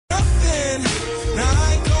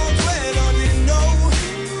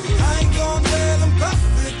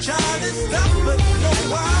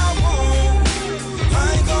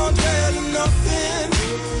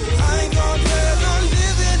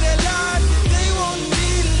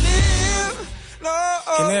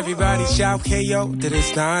everybody shout KO that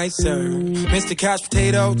it's nicer. Mr. Couch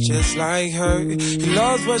Potato, just like her. He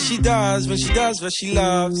loves what she does when she does what she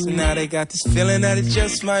loves. And now they got this feeling that it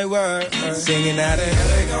just might work. Singing that they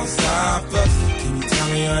ever gon' stop us. Can you tell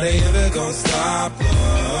me are they ever gon' stop us?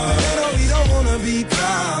 They know we don't wanna be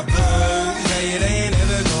proper. They ain't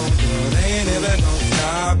ever gon' do, they ain't ever gon'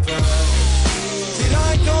 stop us. See,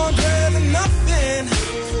 I ain't gon' dwell on nothing.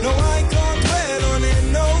 No, I ain't gon' dwell on it,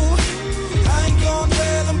 no. I ain't gon'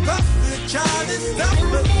 dwell on public trying to stop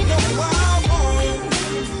us. No, I won't.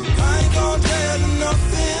 I ain't gon' dwell on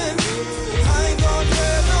nothing. I ain't gon'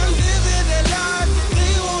 dwell on living the life that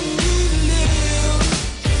they want me to live.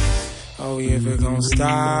 Are we ever gon'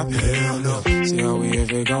 stop? Hell no. Say, are we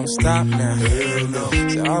ever gon' stop now? Hell no.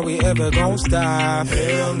 Say, are we ever gon' stop?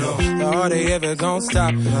 Hell no. Are they ever gon'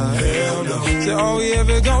 stop? Hell no. Say, are we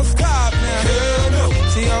ever gon' stop now? Hell no.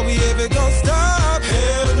 See, are we ever gon' stop?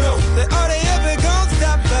 Hell no. Say, are they ever gon'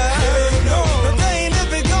 stop us? Hell no. But they ain't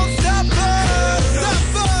ever gon' stop us.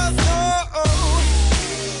 Stop us, oh, oh.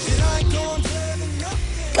 Said I ain't gon' tell them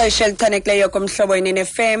nothing. Xesha elichanekileyo komhlobo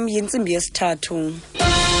iNFM yintsimbi yesithathu.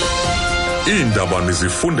 Iindaba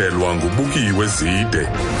nizifundelwa nguBukiwe Zide.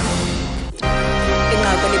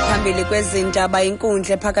 Inqaku eliphambili kwezindaba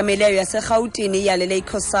inkundla ephakamileyo yaseRhawutini iyalele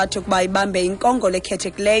iCosatu ukuba ibambe inkongolo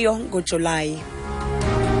ekhethekileyo ngoJulayi.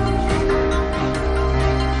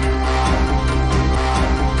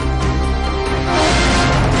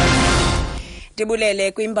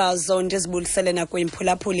 Ndibulele kwimbazo ndizibulisele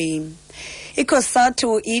nakwimphulaphuli.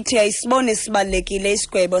 iCosatu ithi ayisiboni sibalulekile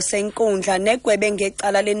isigwebo senkundla negwebe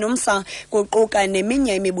ngecala leNUMSA kuquka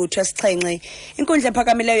neminye imibutho esixhenxe. Inkundla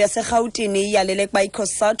ephakamileyo yaseRhawutini iyalele ukuba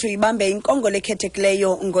iCosatu ibambe inkongolo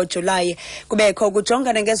ekhethekileyo ngoJulayi. Kubekho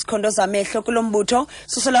ukujongana ngezikhondo zamehlo kulo mbutho.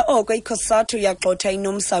 Susela oko iCosatu yagxotha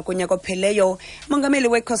iNUMSA kunyaka opheleyo. Mongameli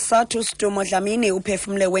weCosatu Stumo Dlamini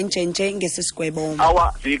uphefumle wenjenje ngesisigwebo.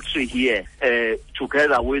 Our victory here,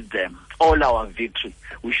 together with them, all our victory.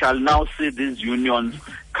 We shall now see these unions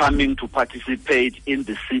coming to participate in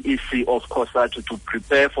the CEC of COSATU to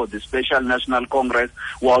prepare for the Special National Congress.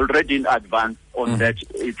 We're already in advance on that.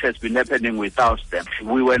 It has been happening without them.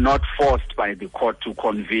 We were not forced by the court to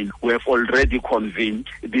convene. We have already convened.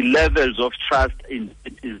 The levels of trust in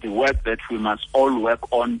it is the work that we must all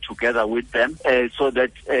work on together with them so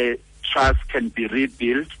that trust can be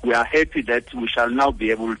rebuilt. We are happy that we shall now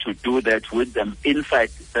be able to do that with them inside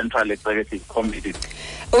the Central Executive Committee.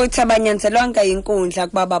 Uthabanyanzelwanga inkundla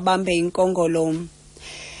kuba babambe inkongolo.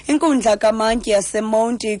 Inkundla kamantyi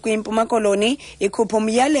yaseMonti kwiMpuma Koloni ikhupha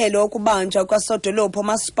umyalelo wokubanjwa kwasodolophu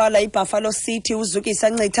masipala iBuffalo City uzukisa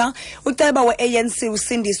Ncitha, uceba we-ANC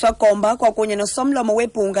usindiswa Gomba kwakunye nosomlomo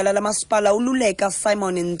webhunga lalamasipala ululeka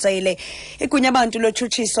Simon Ntsele. Igunya abantu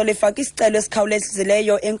lotshutshiso lifaka isicelo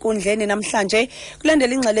esikhawulezileyo enkundleni namhlanje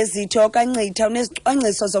kulandela ingxelo ezitho kaNcitha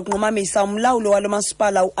unezicwangciso zokunqumamisa umlawulo walo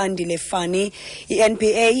masipala uAndile Fani.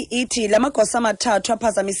 iNPA ithi lamagosa amathathu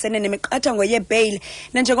aphazamisene nemiqathango yebail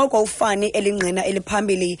njengoko uFani elingqina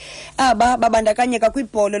eliphambili. Aba babandakanyeka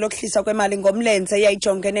kwibholo lokuhlisa kwemali ngomlenze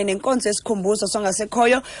eyayijongene nenkonzo yesikhumbuzo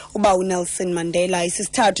songasekhoyo uba uNelson Mandela.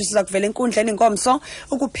 Isisithathu siza kuvela enkundleni ngomso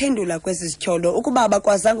ukuphendula kwezi zityholo. Ukuba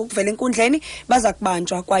abakwazanga ukuvela enkundleni baza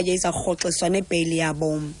kubanjwa kwaye izarhoxiswa nebheyili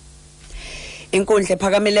yabo. Inkundla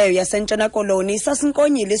ephakamileyo yaseNtshona Koloni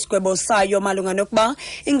sasinkonyile isigwebo sayo malunga nokuba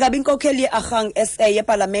ingabe inkokheli yeArhang SA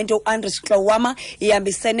yeParlamente uAndries Klowama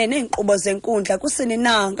ihambisene neenkqubo zenkundla kusini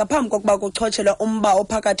na ngaphambi kokuba kuchotshelwa umba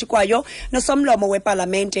ophakathi kwayo nosomlomo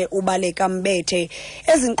weParlamente uBaleka Mbethe.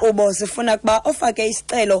 Ezi nkqubo zifuna ukuba ofake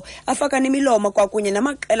isicelo afaka nemilomo kwakunye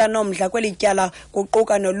namaqela nomdla kwelityala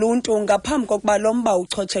kuquka noluntu ngaphambi kokuba lomba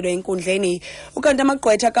uchotshelwe enkundleni. Ukanti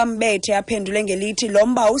amagqwetha kaMbethe aphendule ngelithi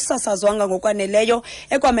lomba usasazwanga ngokwane leyo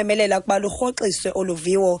ekwamemelela ukuba lurhoxiswe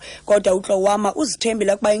oluviwo, kodwa uKlowama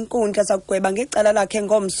uzithembile ukuba inkundla zakugweba ngecala lakhe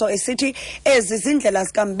ngomso esithi ezi zindlela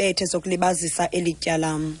zikaMbethe zokulibazisa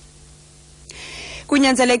elityala.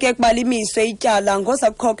 Kunyanzeleke ukuba limiswe ityala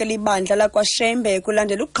ngoza kukhokela ibandla lakwaShembe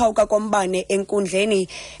kulandela ukuqhawuka kombane enkundleni.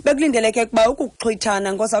 Bekulindeleke ukuba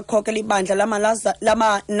ukuxhwithana ngoza kukhokela ibandla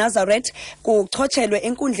lama-Nazareth kuchotshelwe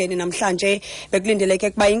enkundleni namhlanje. Bekulindeleke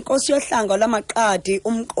ukuba inkosi yohlanga lamaqadi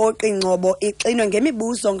umqoqi Ngcobo ixinwe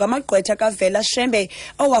ngemibuzo ngamagqwetha kaVela Shembe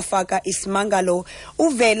owafaka isimangalo.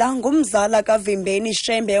 uVela ngumzala kaVimbeni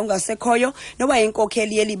Shembe ongasekhoyo noba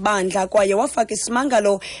inkokheli yelibandla kwaye wafaka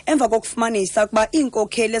isimangalo emva kokufumanisa ukuba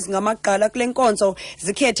iinkokheli ezingamagqala kule nkonzo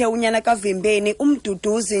zikhethe unyana kaVimbeni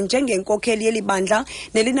umduduzi njengenkokheli yeli bandla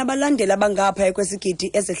nelinabalandeli abangapha kwezigidi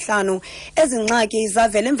ezi-5. Ezi ngxaki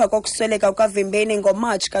zavela emva kokusweleka kukaVimbeni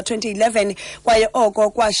ngoMarch ka-2011 kwaye oko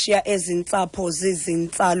kwashiya ezi ntsapho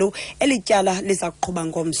zizintsalu. Eli tyala liza kuqhuba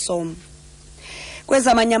ngomso.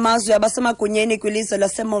 Kwezamanye amazwe abasemagunyeni kwilizwe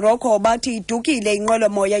laseMorocco bathi idukile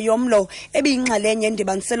inqwelomoya yomlo ebiyinxalenye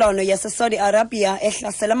yendibaniselwano yaseSaudi Arabia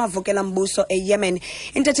ehlasela amavukela-mbuso eYemen.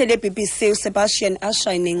 Intatheli yeBBC uSebastian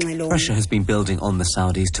ashayina ingxelo. Russia has been building on the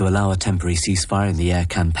Saudis to allow a temporary ceasefire in the air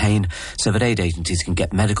campaign so that aid agencies can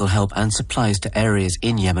get medical help and supplies to areas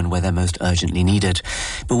in Yemen where they're most urgently needed.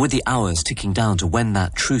 But with the hours ticking down to when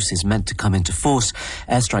that truce is meant to come into force,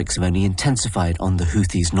 airstrikes have only intensified on the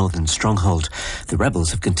Houthis' northern stronghold. The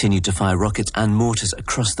rebels have continued to fire rockets and mortars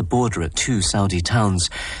across the border at 2 Saudi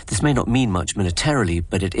towns. This may not mean much militarily,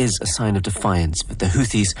 but it is a sign of defiance that the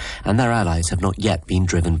Houthis and their allies have not yet been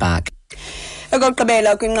driven back.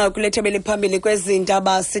 Ekugqibela kwinqaku lethu eliphambili kwezi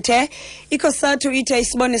ndaba sithe iCosatu ithi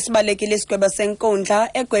ayisiboni sibalulekile isigwebo senkundla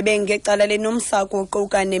egwebe ngecala leNUMSA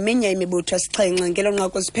kuquka neminye imibutho esixhenxe. Ngelo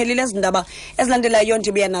nqaku ziphelile ezi ndaba ezilandelayo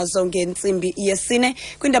ndibuya nazo ngentsimbi yesine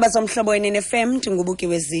kwindaba zomhlobo weNFM.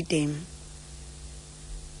 Ndingubukiwe Zide.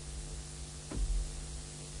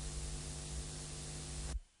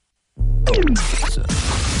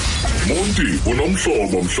 Monty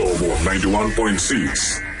unomhlobo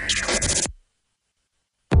 91.6.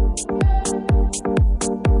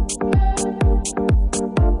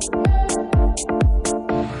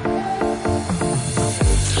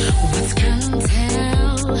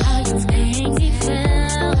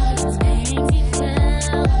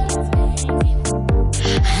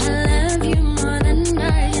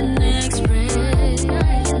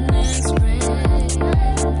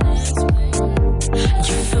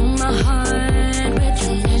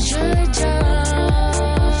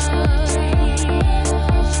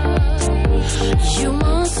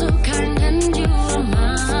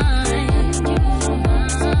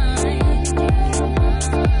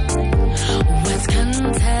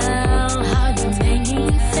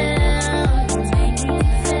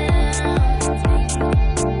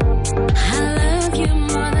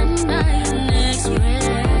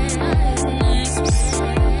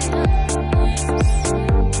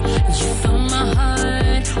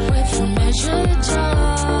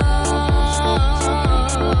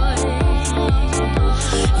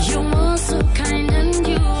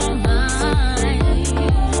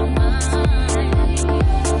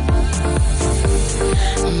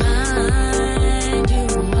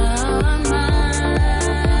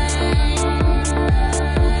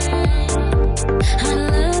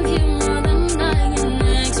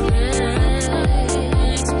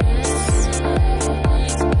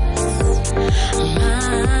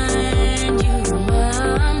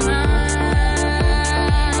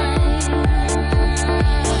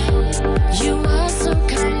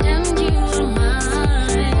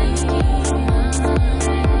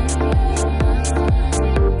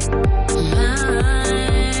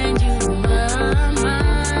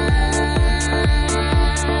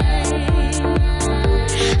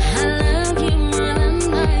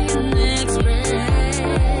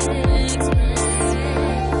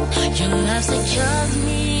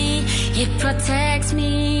 It protects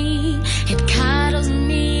me, it cuddles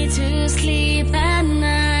me to sleep at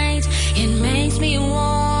night. It makes me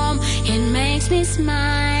warm, it makes me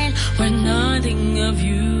smile when nothing of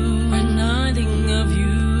you.